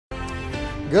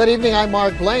Good evening, I'm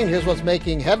Mark Blaine. Here's what's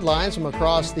making headlines from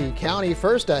across the county.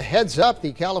 First, a heads up,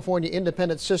 the California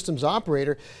Independent Systems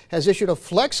Operator has issued a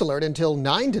flex alert until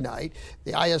 9 tonight.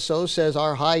 The ISO says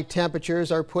our high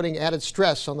temperatures are putting added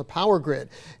stress on the power grid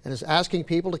and is asking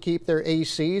people to keep their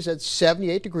ACs at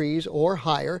 78 degrees or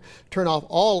higher, turn off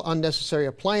all unnecessary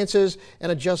appliances,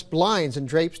 and adjust blinds and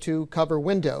drapes to cover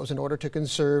windows in order to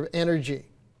conserve energy.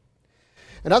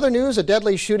 In other news, a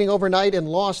deadly shooting overnight in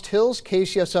Lost Hills.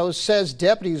 KCSO says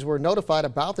deputies were notified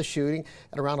about the shooting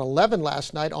at around 11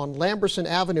 last night on Lamberson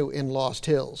Avenue in Lost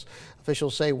Hills.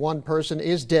 Officials say one person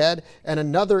is dead and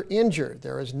another injured.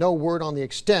 There is no word on the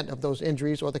extent of those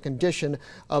injuries or the condition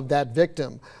of that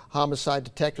victim. Homicide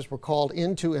detectives were called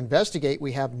in to investigate.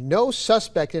 We have no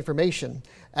suspect information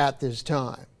at this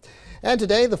time. And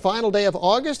today, the final day of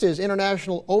August, is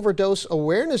International Overdose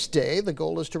Awareness Day. The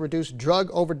goal is to reduce drug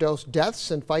overdose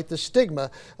deaths and fight the stigma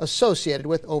associated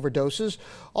with overdoses.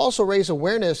 Also raise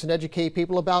awareness and educate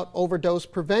people about overdose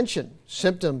prevention.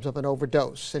 Symptoms of an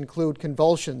overdose include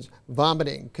convulsions,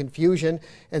 vomiting, confusion,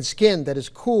 and skin that is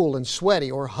cool and sweaty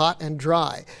or hot and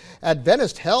dry.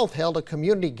 Adventist Health held a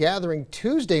community gathering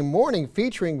Tuesday morning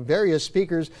featuring various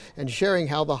speakers and sharing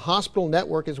how the hospital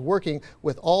network is working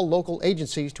with all local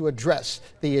agencies to address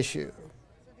the issue.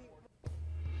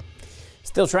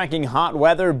 Still tracking hot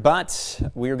weather, but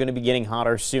we're going to be getting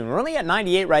hotter soon. We're only at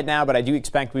 98 right now, but I do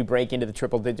expect we break into the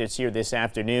triple digits here this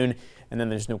afternoon. And then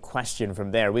there's no question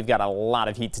from there. We've got a lot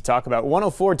of heat to talk about.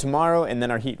 104 tomorrow, and then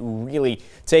our heat really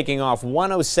taking off.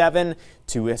 107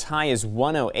 to as high as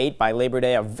 108 by Labor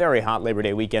Day. A very hot Labor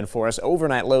Day weekend for us.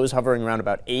 Overnight lows hovering around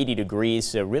about 80 degrees,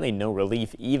 so really no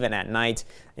relief even at night.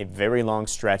 A very long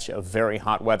stretch of very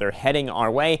hot weather heading our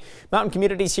way. Mountain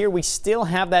communities here, we still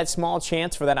have that small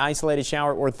chance for that isolated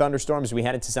shower or thunderstorm as we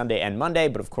head into Sunday and Monday.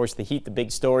 But of course, the heat, the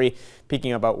big story,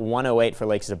 peaking about 108 for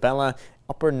Lake Isabella.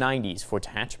 Upper 90s for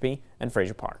Tehachapi and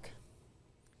Fraser Park.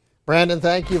 Brandon,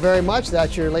 thank you very much.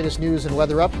 That's your latest news and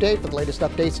weather update. For the latest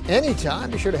updates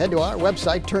anytime, be sure to head to our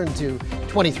website, turn to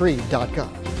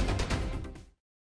 23.com.